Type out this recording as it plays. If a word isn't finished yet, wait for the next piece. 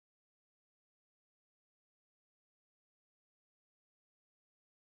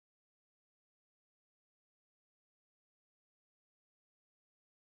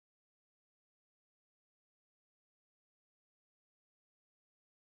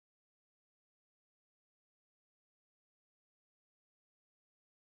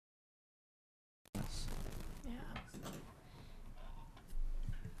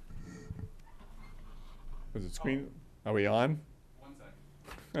Was it screen? Are we on? 1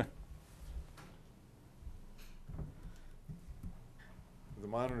 second. The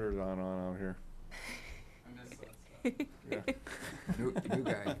monitor's on out here. I missed that stuff. Yeah. New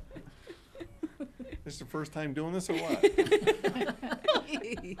guy. This is the first time doing this or what?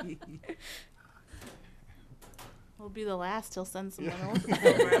 We'll be the last. He'll send someone else. Yeah.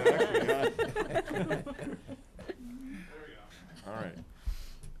 There we go. All right.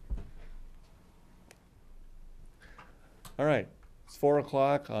 All right. It's 4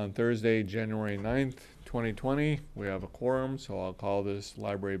 o'clock on Thursday, January 9th, 2020. We have a quorum, so I'll call this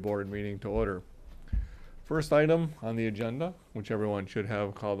library board meeting to order. First item on the agenda, which everyone should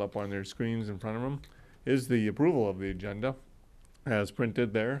have called up on their screens in front of them, is the approval of the agenda as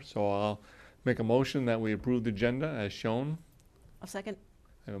printed there. So I'll make a motion that we approve the agenda as shown. A second.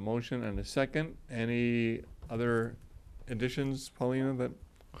 I have a motion and a second. Any other additions, Paulina? That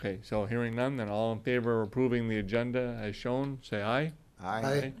okay, so hearing none, then all in favor of approving the agenda as shown, say aye.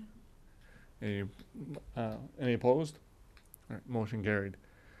 Aye. Any opposed? All right, motion carried.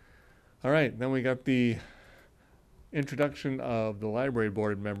 All right, then we got the introduction of the library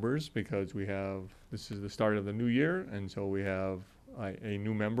board members, because this is the start of the new year, and so we have a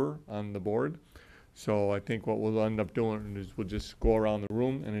new member on the board. So I think what we'll end up doing is we'll just go around the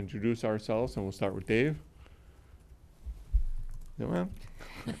room and introduce ourselves, and we'll start with Dave. Yeah, ma'am?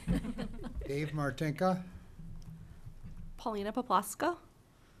 Dave Martinka. Paulina Poplaska.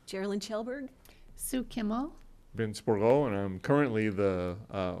 Geraldine Chelberg. Sue Kimmel. Vince Borgo, and I'm currently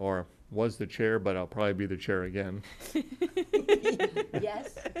or was the chair, but I'll probably be the chair again.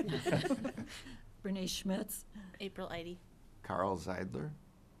 Yes. Renee Schmitz. April Eide. Carl Zeidler.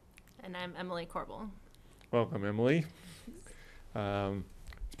 And I'm Emily Corbel. Welcome, Emily.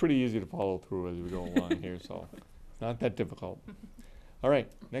 It's pretty easy to follow through as we go along here, so it's not that difficult. All right,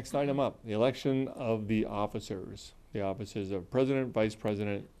 next item up, the election of the officers. The offices of president, vice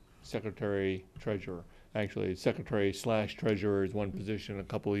president, secretary, treasurer. Actually, secretary/treasurer is one position. A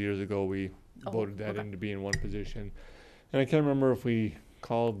couple of years ago, we voted that into being one position. And I can't remember if we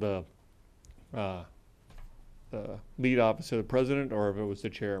called the lead officer the president or if it was the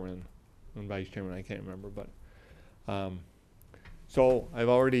chairman and vice chairman. I can't remember, but so I've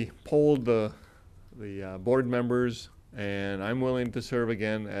already polled the board members, and I'm willing to serve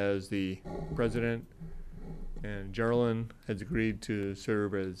again as the president, and Geraldine has agreed to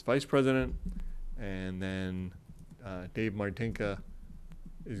serve as vice president, and then Dave Martinka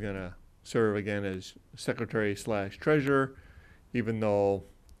is going to serve again as secretary/treasurer, even though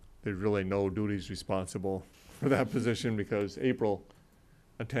there's really no duties responsible for that position, because April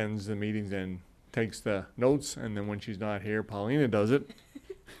attends the meetings and takes the notes, and then when she's not here, Paulina does it.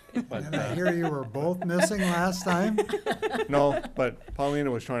 But, And I hear you were both missing last time. no, but Paulina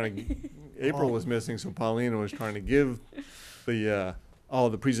was trying to, April was missing, so Paulina was trying to give the all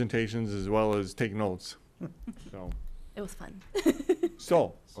the presentations as well as take notes. So, It was fun.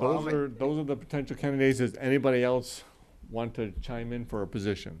 so Well, those are the potential candidates. Does anybody else want to chime in for a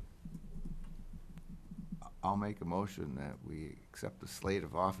position? I'll make a motion that we accept the slate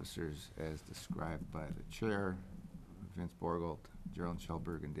of officers as described by the chair, Vince Borgolt, Geraldine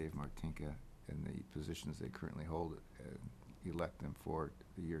Chelberg, and Dave Martinka, in the positions they currently hold, and elect them for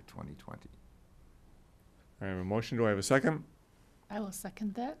the year 2020. I have a motion. Do I have a second? I will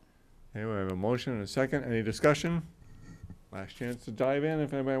second that. Okay, we have a motion and a second. Any discussion? Last chance to dive in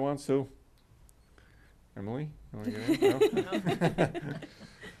if anybody wants to. Emily, you want to get in? No?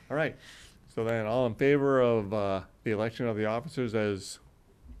 All right. So then, all in favor of the election of the officers as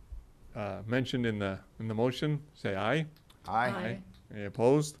mentioned in the motion, say aye. Aye. Any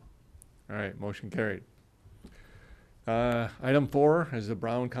opposed? All right, motion carried. Item 4 is the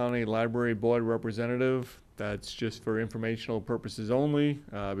Brown County Library Board Representative. That's just for informational purposes only,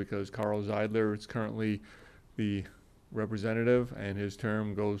 because Carl Zeidler is currently the representative, and his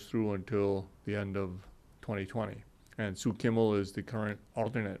term goes through until the end of 2020. And Sue Kimmel is the current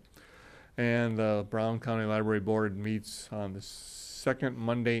alternate. And the Brown County Library Board meets on the second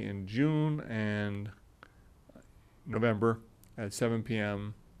Monday in June and November at 7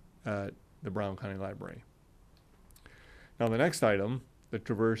 p.m. at the Brown County Library. Now the next item, the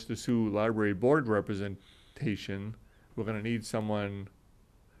Traverse des Sioux Library Board representation, we're going to need someone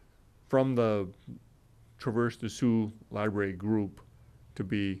from the Traverse des Sioux Library group to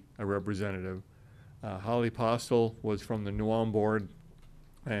be a representative. Holly Postel was from the New Ulm Board,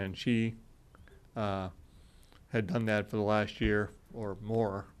 and she had done that for the last year or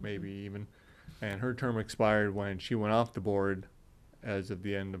more, maybe even. And her term expired when she went off the board as of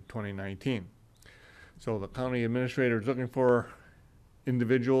the end of 2019. So the county administrator is looking for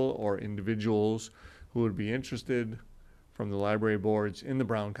individual or individuals who would be interested from the library boards in the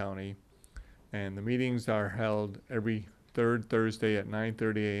Brown County. And the meetings are held every third Thursday at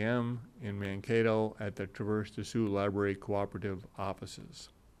 9:30 a.m. in Mankato at the Traverse des Sioux Library Cooperative offices.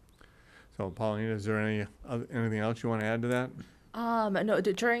 So Paulina, is there anything else you want to add to that? No,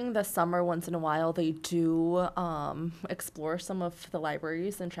 during the summer, once in a while, they do explore some of the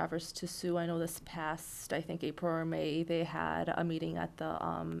libraries in Traverse des Sioux. I know this past, I think April or May, they had a meeting at the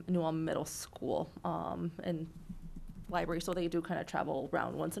New Ulm Middle School and library, so they do kind of travel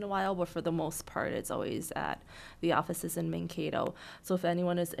around once in a while, but for the most part, it's always at the offices in Mankato. So if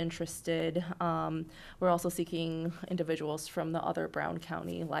anyone is interested, we're also seeking individuals from the other Brown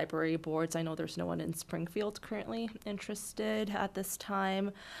County library boards. I know there's no one in Springfield currently interested at this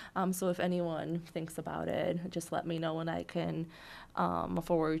time. So if anyone thinks about it, just let me know and I can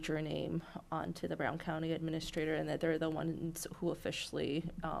forward your name on to the Brown County administrator, and that they're the ones who officially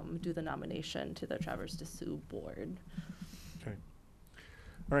do the nomination to the Traverse des Sioux board. Okay.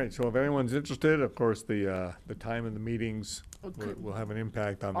 All right, so if anyone's interested, of course, the time of the meetings will have an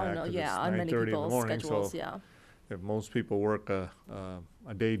impact on that. On, 'cause it's yeah, on many 9:30 in the people's morning, schedules, so yeah. if most people work a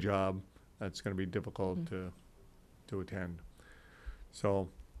day job, that's gonna be difficult to attend. So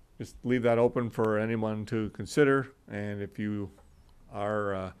just leave that open for anyone to consider, and if you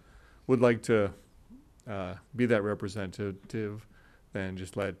are, would like to be that representative, then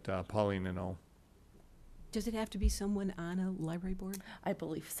just let Paulina know. Does it have to be someone on a library board? I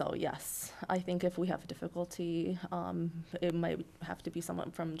believe so, yes. I think if we have difficulty, it might have to be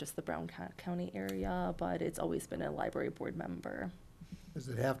someone from just the Brown County area, but it's always been a library board member. Does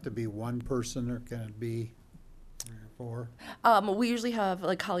it have to be one person or can it be 3 or 4? We usually have,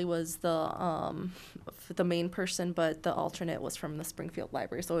 like Holly was the main person, but the alternate was from the Springfield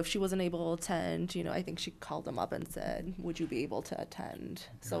Library. So if she wasn't able to attend, I think she called them up and said, would you be able to attend?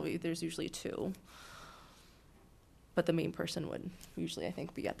 So there's usually 2. But the main person would usually, I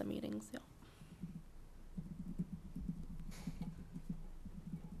think, be at the meetings, yeah.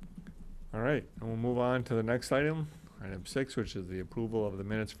 All right, and we'll move on to the next item, item 6, which is the approval of the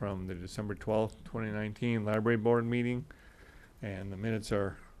minutes from the December 12th, 2019 library board meeting. And the minutes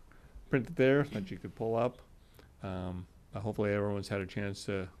are printed there that you could pull up. Hopefully everyone's had a chance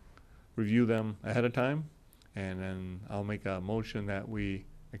to review them ahead of time. And then I'll make a motion that we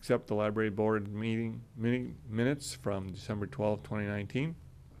accept the library board meeting minutes from December 12th, 2019.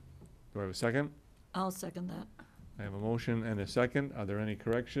 Do I have a second? I'll second that. I have a motion and a second. Are there any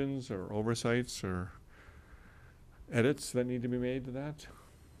corrections or oversights or edits that need to be made to that?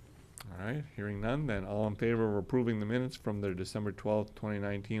 All right, hearing none, then all in favor of approving the minutes from the December 12th,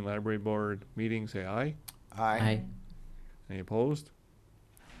 2019 library board meeting, say aye. Aye. Any opposed?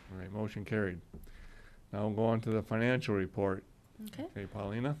 All right, motion carried. Now we'll go on to the financial report. Okay. Okay,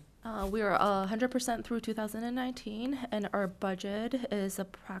 Paulina? We are 100% through 2019, and our budget is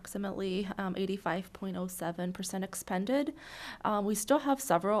approximately 85.07% expended. We still have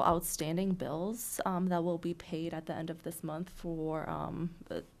several outstanding bills that will be paid at the end of this month for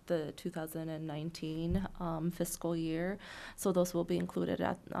the 2019 fiscal year. So those will be included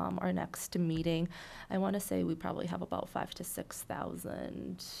at our next meeting. I want to say we probably have about 5,000 to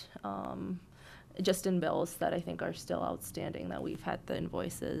 6,000 just in bills that I think are still outstanding that we've had the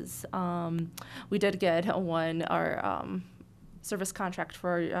invoices. We did get our service contract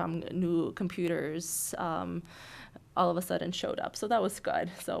for new computers all of a sudden showed up. So that was good.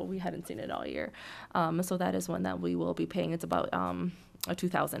 So we hadn't seen it all year. So that is one that we will be paying. It's about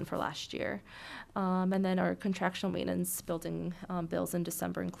 $2,000 for last year. And then our contractual maintenance building bills in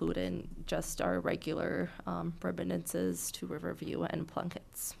December included just our regular remittances to Riverview and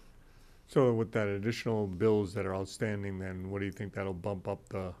Plunkett's. So with that additional bills that are outstanding, then what do you think that'll bump up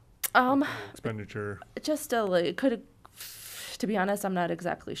the expenditure? Just to be honest, I'm not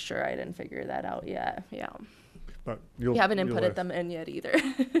exactly sure. I didn't figure that out yet. Yeah. But We haven't inputted them in yet either.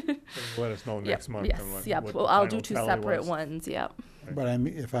 Let us know next month. Yes, and yep. what Well, the I'll final do 2 tally separate was. ones, yep. But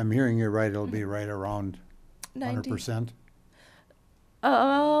if I'm hearing you right, it'll be right around 100%?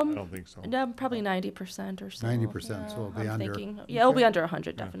 I don't think so. No, probably 90% or so. 90%, so it'll be I'm under. thinking, it'll be Okay. under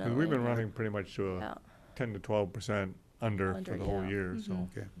 100, Yeah, 'cause definitely. we've been running pretty much to a Yeah. 10 to 12% under Under, for the whole yeah. year, so.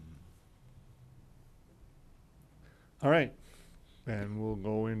 Mhm. Okay. All right, and we'll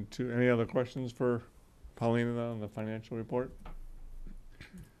go into, any other questions for Paulina on the financial report?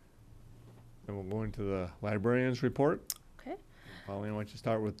 Then we'll go into the librarian's report. Okay. Paulina, why don't you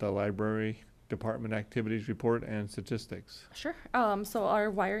start with the library department activities report and statistics? Sure. So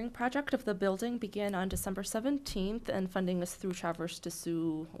our wiring project of the building began on December 17th, and funding is through Traverse des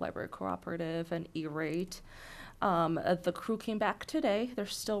Sioux Library Cooperative and E-Rate. The crew came back today. They're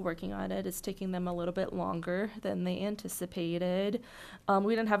still working on it. It's taking them a little bit longer than they anticipated.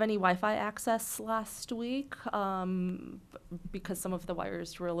 We didn't have any Wi-Fi access last week because some of the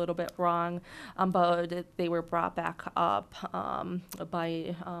wires were a little bit wrong, but they were brought back up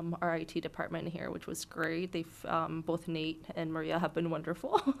by our IT department here, which was great. They've both Nate and Maria have been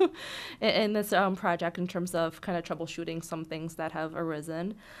wonderful in this project in terms of kind of troubleshooting some things that have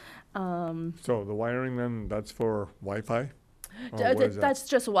arisen. So the wiring then, that's for Wi-Fi? Or what is that? That's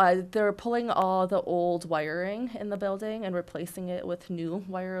just why they're pulling all the old wiring in the building and replacing it with new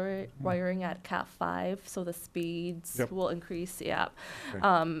wiring at Cat 5, so the speeds Yep. will increase. Yeah.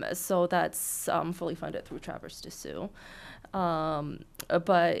 Okay. So that's fully funded through Traverse de Sioux.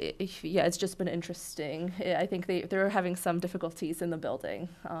 But yeah, it's just been interesting. I think they're having some difficulties in the building.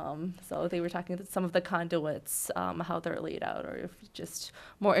 So they were talking to some of the conduits, how they're laid out, or if just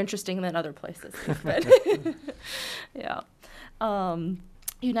more interesting than other places they've been. Yeah.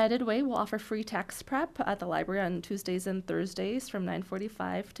 United Way will offer free tax prep at the library on Tuesdays and Thursdays from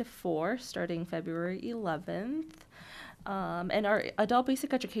 9:45 to 4, starting February 11th. And our adult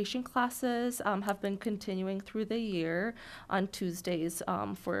basic education classes have been continuing through the year on Tuesdays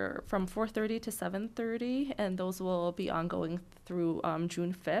from 4:30 to 7:30, and those will be ongoing through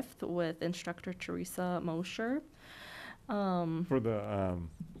June 5th with instructor Teresa Mosher. For the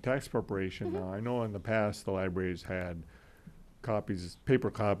tax preparation, now, I know in the past the libraries had paper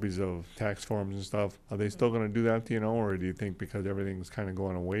copies of tax forms and stuff. Are they still going to do that, do you know, or do you think because everything's kind of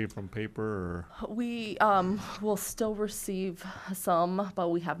going away from paper, or? We will still receive some, but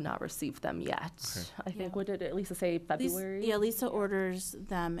we have not received them yet. Okay. I think, what did Lisa say, February? Yeah, Lisa orders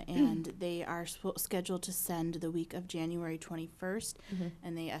them, and they are scheduled to send the week of January 21st,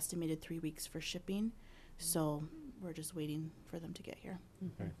 and they estimated 3 weeks for shipping. So we're just waiting for them to get here.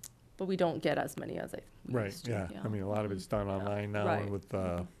 Okay. But we don't get as many as we Right, used to. yeah. I mean, a lot of it's done online now Right. and with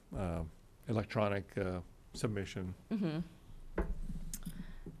electronic submission.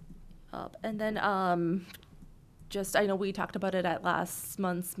 And then I know we talked about it at last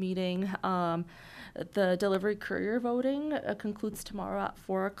month's meeting. The delivery courier voting concludes tomorrow at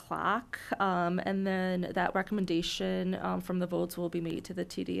 4 o'clock. And then that recommendation from the votes will be made to the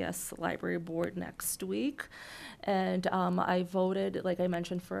TDS Library Board next week. And I voted, like I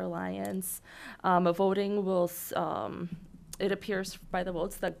mentioned, for Alliance. Voting will, it appears by the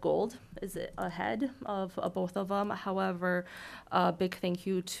votes that Gold is ahead of both of them. However, a big thank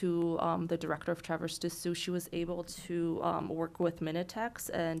you to the director of Traverse de Sioux. She was able to work with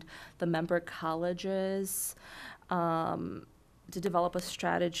Minitex and the member colleges to develop a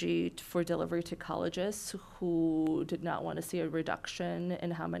strategy for delivery to colleges who did not want to see a reduction in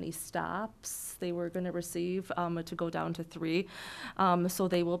how many stops they were going to receive to go down to 3. So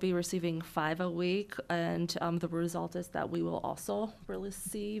they will be receiving 5 a week, and the result is that we will also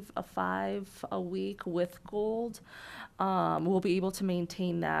receive a 5 a week with Gold. We'll be able to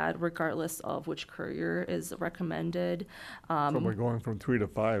maintain that regardless of which courier is recommended. So we're going from 3 to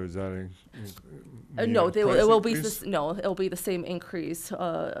 5, is that No, it price will be increase? it'll be the same increase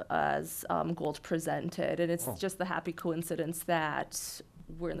as Gold presented, and it's just the happy coincidence that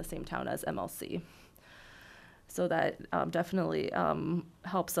we're in the same town as MLC. So that definitely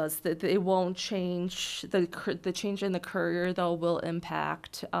helps us. That it won't change the change in the courier though will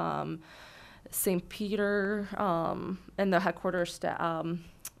impact St. Peter and the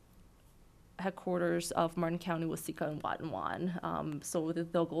headquarters of Martin County, Waseca, and Watonwan. So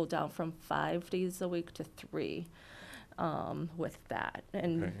they'll go down from 5 days a week to 3 with that.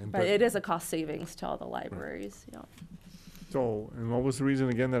 Okay, But it is a cost savings to all the libraries. Yeah. So, and what was the reason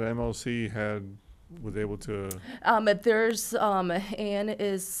again that MLC was able to? There's Anne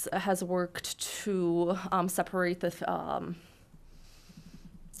has worked to separate the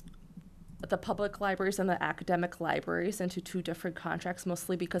public libraries and the academic libraries into 2 different contracts,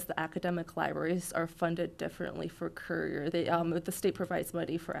 mostly because the academic libraries are funded differently for courier. The state provides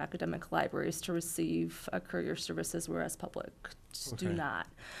money for academic libraries to receive courier services, whereas public do not.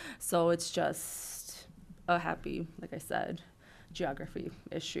 So it's just a happy, like I said, geography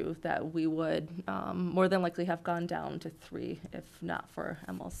issue that we would more than likely have gone down to 3 if not for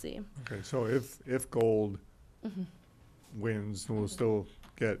MLC. Okay, so if Gold wins, we'll still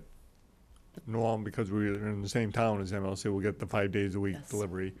get Norm, because we're in the same town as MLC, we'll get the 5 days a week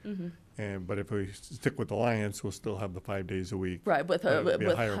delivery. But if we stick with Alliance, we'll still have the 5 days a week. Right, with it'll be a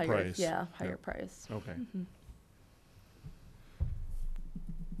with higher price. Yeah, higher price. Okay.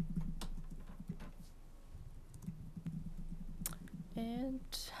 And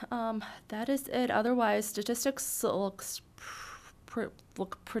that is it. Otherwise, statistics looks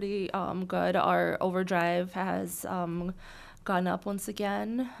look pretty good. Our overdrive has gone up once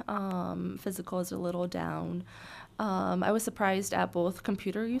again. Physical is a little down. I was surprised at both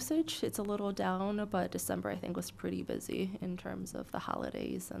computer usage. It's a little down, but December I think was pretty busy in terms of the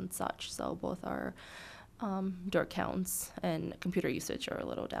holidays and such. So both our dirt counts and computer usage are a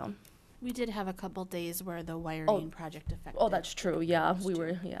little down. We did have a couple days where the wiring project affected. Oh, that's true. Yeah, we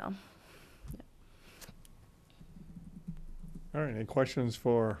were. Yeah. All right, any questions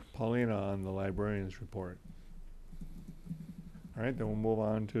for Paulina on the librarian's report? All right, then we'll move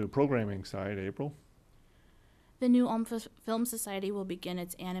on to programming side. April? The New Ulm Film Society will begin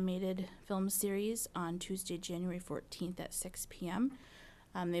its animated film series on Tuesday, January 14th at 6 p.m.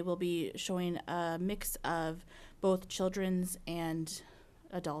 They will be showing a mix of both children's and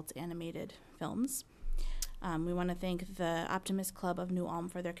adult animated films. We want to thank the Optimist Club of New Ulm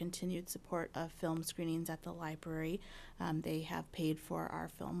for their continued support of film screenings at the library. They have paid for our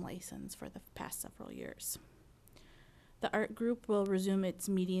film license for the past several years. The art group will resume its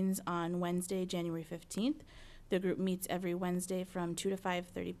meetings on Wednesday, January 15th. The group meets every Wednesday from 2 to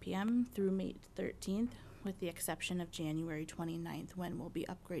 5:30 p.m. through May 13th, with the exception of January 29th, when we'll be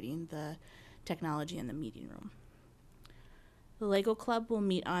upgrading the technology in the meeting room. The Lego Club will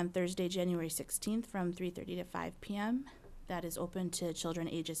meet on Thursday, January 16th from 3:30 to 5 p.m. That is open to children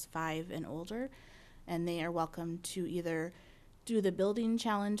ages 5 and older, and they are welcome to either do the building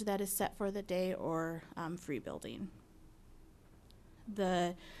challenge that is set for the day or free building.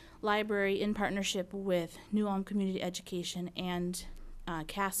 The library, in partnership with New Ulm Community Education and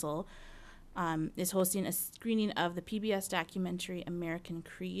Castle, is hosting a screening of the PBS documentary American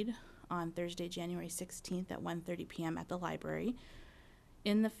Creed on Thursday, January 16th at 1:30 p.m. at the library.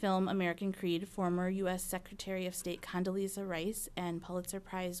 In the film American Creed, former U.S. Secretary of State Condoleezza Rice and Pulitzer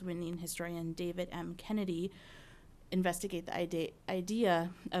Prize-winning historian David M. Kennedy investigate the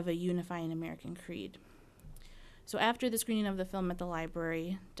idea of a unifying American creed. So after the screening of the film at the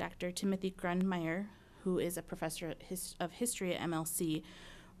library, Dr. Timothy Grundmeyer, who is a professor of history at MLC,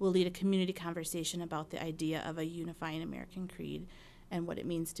 will lead a community conversation about the idea of a unifying American creed and what it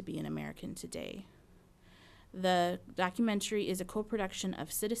means to be an American today. The documentary is a co-production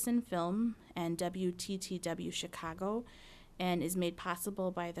of Citizen Film and WTTW Chicago and is made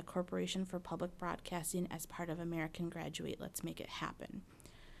possible by the Corporation for Public Broadcasting as part of American Graduate Let's Make It Happen.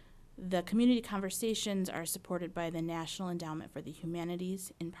 The community conversations are supported by the National Endowment for the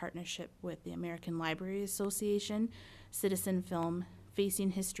Humanities in partnership with the American Library Association, Citizen Film,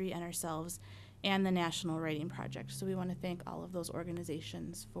 Facing History and Ourselves, and the National Writing Project. So we want to thank all of those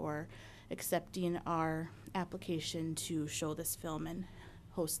organizations for accepting our application to show this film and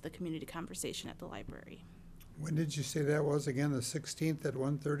host the community conversation at the library. When did you say that was again, the 16th at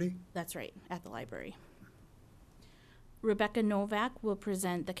 1:30? That's right, at the library. Rebecca Novak will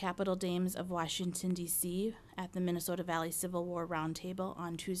present the Capitol Dames of Washington, D.C. at the Minnesota Valley Civil War Roundtable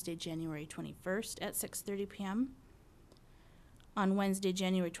on Tuesday, January 21st at 6:30 p.m. On Wednesday,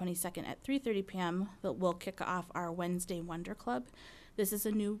 January 22nd at 3:30 p.m., we'll kick off our Wednesday Wonder Club. This is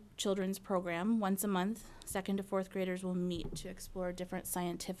a new children's program. Once a month, 2nd to 4th graders will meet to explore different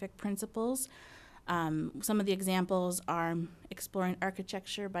scientific principles. Some of the examples are exploring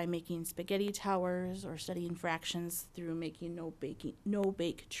architecture by making spaghetti towers or studying fractions through making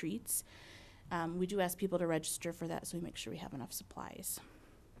no-bake treats. We do ask people to register for that, so we make sure we have enough supplies.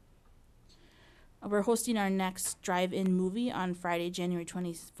 We're hosting our next drive-in movie on Friday, January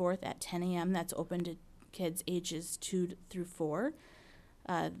 24th at 10 a.m. That's open to kids ages 2 through 4.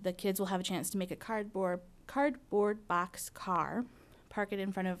 The kids will have a chance to make a cardboard box car, park it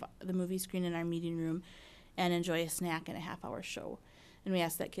in front of the movie screen in our meeting room, and enjoy a snack and a half-hour show. And we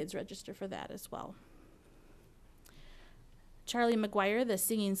ask that kids register for that as well. Charlie McGuire, the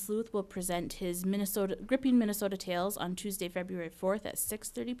singing sleuth, will present his Gripping Minnesota Tales on Tuesday, February 4th at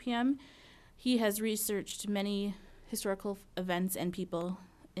 6:30 p.m. He has researched many historical events and people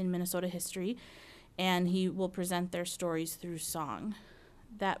in Minnesota history, and he will present their stories through song.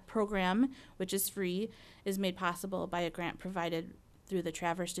 That program, which is free, is made possible by a grant provided through the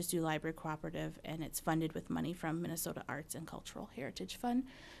Traverse to Sioux Library Cooperative, and it's funded with money from Minnesota Arts and Cultural Heritage Fund.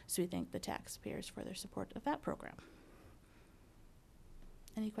 So we thank the taxpayers for their support of that program.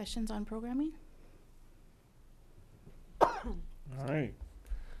 Any questions on programming? All right.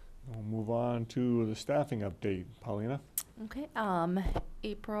 We'll move on to the staffing update. Paulina? Okay.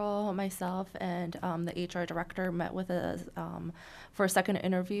 April, myself, and the HR director met with for a second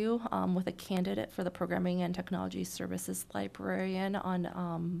interview with a candidate for the Programming and Technology Services Librarian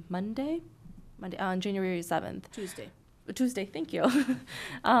on Monday, on January 7th. Tuesday, thank you.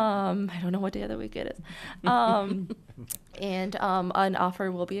 I don't know what day of the week it is. And an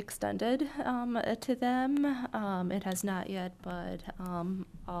offer will be extended to them. It has not yet, but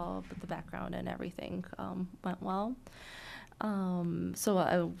all the background and everything went well.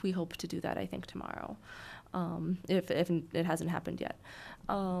 So we hope to do that, I think, tomorrow, if it hasn't happened yet.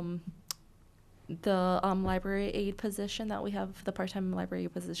 The library aide position that we have, the part-time library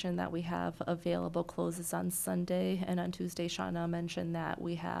position that we have available closes on Sunday, and on Tuesday, Shauna mentioned that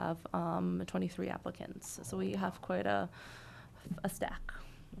we have 23 applicants. So we have quite a stack.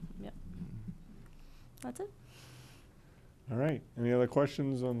 Yep. That's it. All right. Any other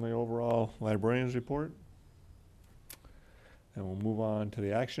questions on the overall librarian's report? And we'll move on to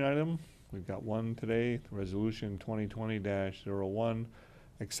the action item. We've got one today, Resolution 2020-01,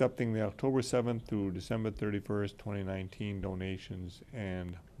 accepting the October 7th through December 31st, 2019 donations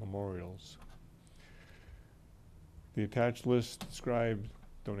and memorials. The attached list describes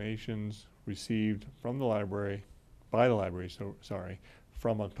donations received from the library, by the library,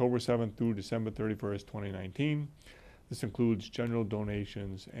 from October 7th through December 31st, 2019. This includes general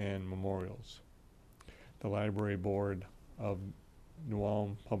donations and memorials. The Library Board of New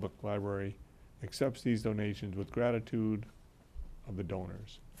Ulm Public Library accepts these donations with gratitude of the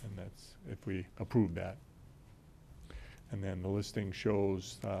donors, and that's if we approve that. And then the listing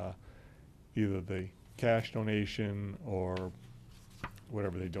shows either the cash donation or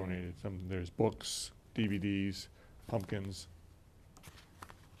whatever they donated. There's books, DVDs, pumpkins,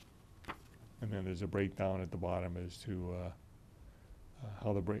 and then there's a breakdown at the bottom as to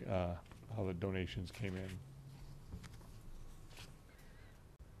how the donations came in.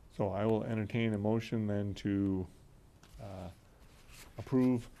 So I will entertain a motion then to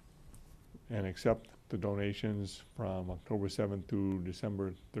approve and accept the donations from October 7th through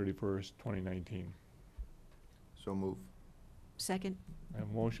December 31st, 2019. So move. Second. I have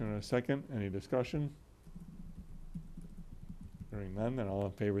a motion and a second. Any discussion? Hearing none, then all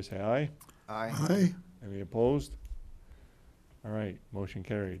in favor say aye. Aye. Aye. Any opposed? All right, motion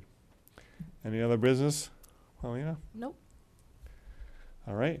carried. Any other business, Paulina? Nope.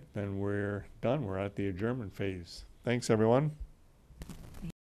 All right, then we're done. We're at the adjournment phase. Thanks, everyone.